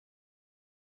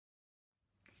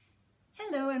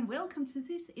Hello and welcome to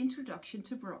this introduction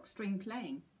to Baroque string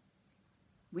playing.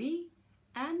 We,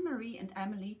 Anne Marie and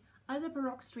Amélie, are the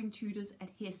Baroque string tutors at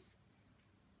HISS.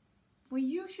 We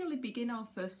usually begin our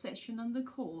first session on the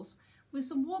course with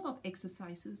some warm-up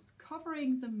exercises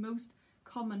covering the most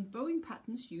common bowing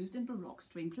patterns used in Baroque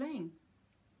string playing.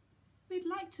 We'd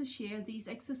like to share these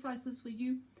exercises with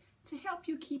you to help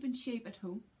you keep in shape at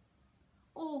home.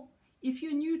 Or if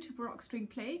you're new to Baroque string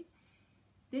playing,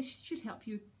 this should help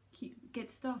you get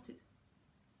started.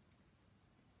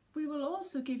 We will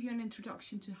also give you an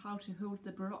introduction to how to hold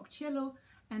the Baroque cello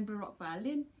and Baroque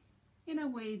violin in a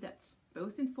way that's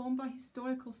both informed by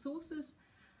historical sources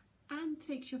and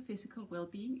takes your physical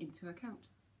well-being into account.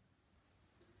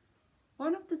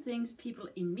 One of the things people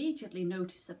immediately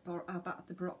notice about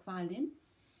the Baroque violin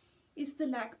is the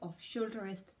lack of shoulder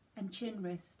rest and chin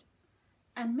rest,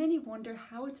 and many wonder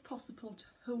how it's possible to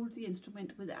hold the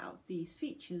instrument without these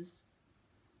features.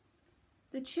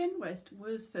 The chin rest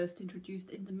was first introduced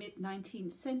in the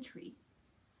mid-19th century,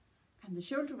 and the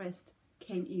shoulder rest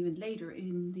came even later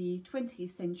in the 20th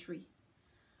century.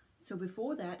 So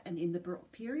before that and in the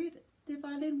Baroque period, the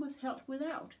violin was held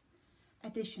without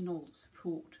additional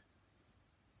support.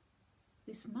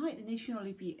 This might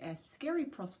initially be a scary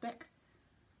prospect,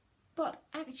 but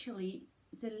actually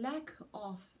the lack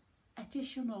of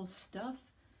additional stuff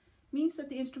means that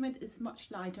the instrument is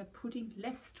much lighter, putting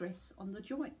less stress on the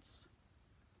joints.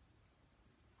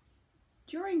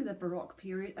 During the Baroque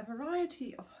period, a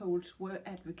variety of holds were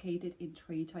advocated in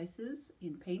treatises,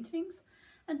 in paintings,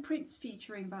 and prints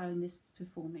featuring violinists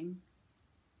performing.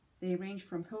 They range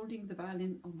from holding the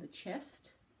violin on the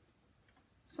chest,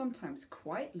 sometimes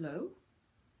quite low,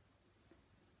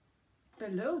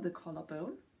 below the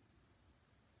collarbone,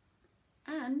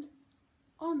 and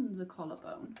on the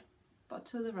collarbone, but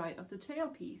to the right of the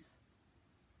tailpiece.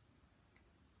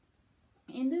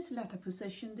 In this latter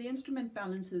position, the instrument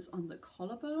balances on the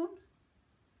collarbone,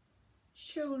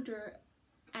 shoulder,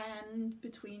 and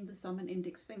between the thumb and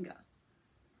index finger.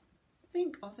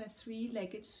 Think of a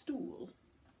three-legged stool.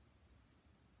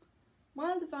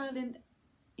 While the violin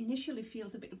initially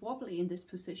feels a bit wobbly in this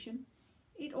position,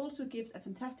 it also gives a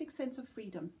fantastic sense of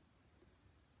freedom.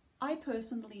 I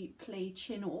personally play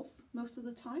chin off most of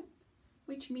the time,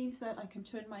 which means that I can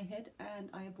turn my head and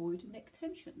I avoid neck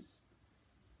tensions.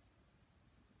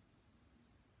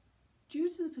 Due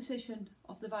to the position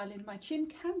of the violin, my chin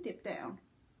can dip down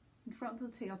in front of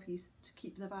the tailpiece to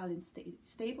keep the violin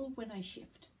stable when I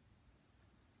shift.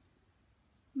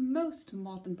 Most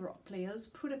modern Baroque players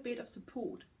put a bit of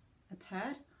support, a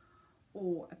pad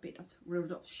or a bit of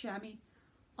rolled up chamois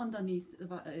underneath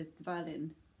the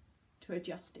violin to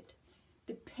adjust it.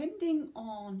 Depending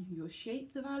on your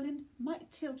shape, the violin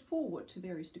might tilt forward to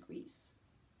various degrees.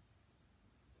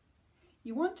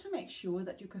 You want to make sure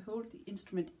that you can hold the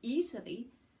instrument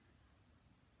easily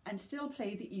and still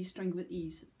play the E string with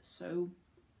ease, so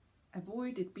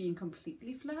avoid it being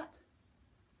completely flat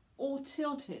or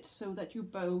tilt it so that you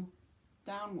bow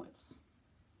downwards.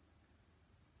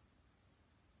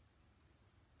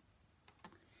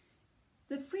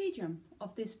 The freedom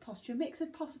of this posture makes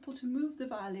it possible to move the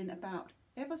violin about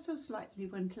ever so slightly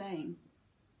when playing.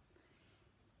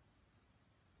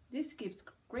 This gives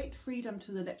great freedom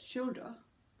to the left shoulder.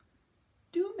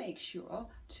 Do make sure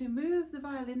to move the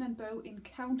violin and bow in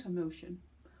counter motion,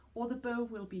 or the bow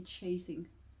will be chasing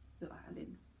the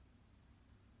violin.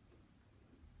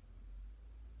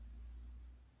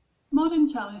 Modern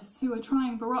cellists who are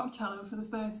trying Baroque cello for the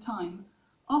first time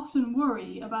often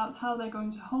worry about how they're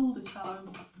going to hold a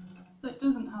cello that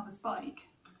doesn't have a spike.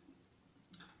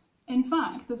 In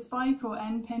fact, the spike or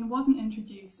end pin wasn't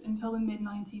introduced until the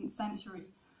mid-19th century,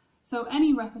 so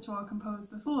any repertoire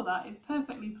composed before that is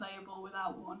perfectly playable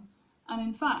without one, and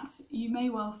in fact you may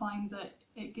well find that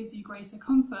it gives you greater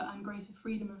comfort and greater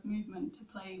freedom of movement to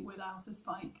play without a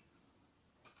spike.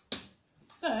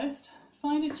 First,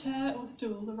 find a chair or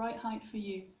stool the right height for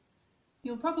you.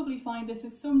 You'll probably find this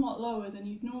is somewhat lower than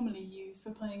you'd normally use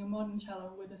for playing a modern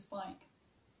cello with a spike.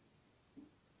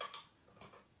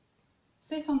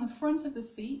 Sit on the front of the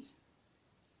seat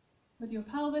with your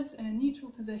pelvis in a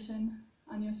neutral position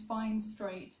and your spine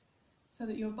straight so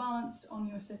that you're balanced on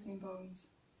your sitting bones.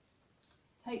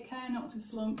 Take care not to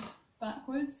slump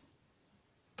backwards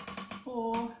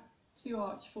or to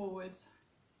arch forwards.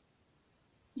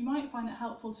 You might find it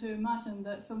helpful to imagine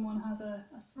that someone has a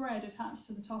thread attached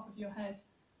to the top of your head,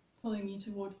 pulling you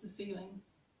towards the ceiling.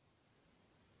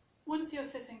 Once you're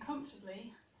sitting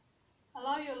comfortably,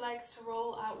 allow your legs to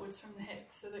roll outwards from the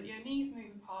hips so that your knees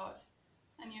move apart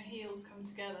and your heels come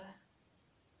together.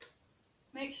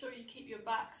 Make sure you keep your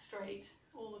back straight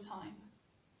all the time.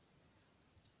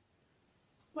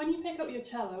 When you pick up your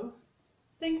cello,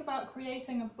 think about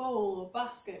creating a bowl or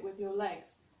basket with your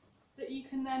legs that you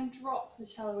can then drop the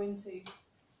cello into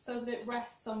so that it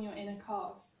rests on your inner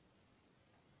calves.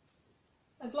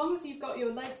 As long as you've got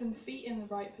your legs and feet in the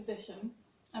right position,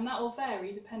 and that will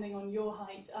vary depending on your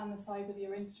height and the size of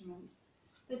your instrument,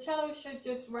 the cello should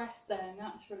just rest there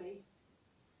naturally.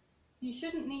 You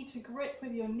shouldn't need to grip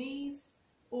with your knees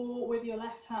or with your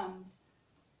left hand.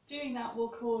 Doing that will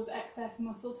cause excess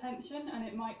muscle tension and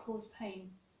it might cause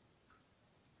pain.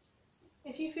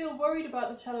 If you feel worried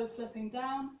about the cello slipping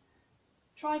down,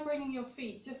 try bringing your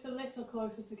feet just a little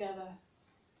closer together.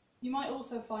 You might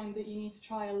also find that you need to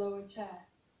try a lower chair.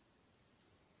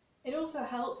 It also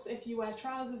helps if you wear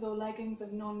trousers or leggings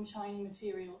of non-shiny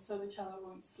material so the cello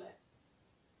won't slip.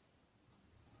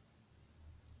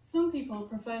 Some people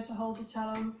prefer to hold the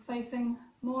cello facing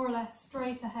more or less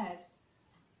straight ahead,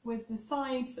 with the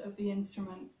sides of the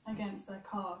instrument against their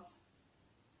calves.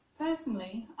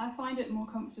 Personally, I find it more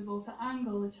comfortable to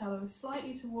angle the cello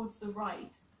slightly towards the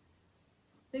right.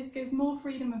 This gives more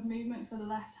freedom of movement for the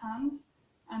left hand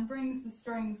and brings the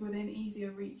strings within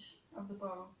easier reach of the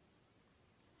bow.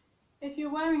 If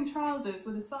you're wearing trousers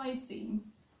with a side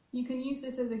seam, you can use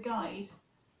this as a guide.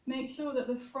 Make sure that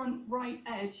the front right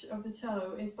edge of the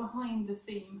cello is behind the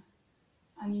seam,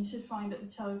 and you should find that the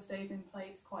cello stays in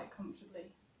place quite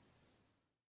comfortably.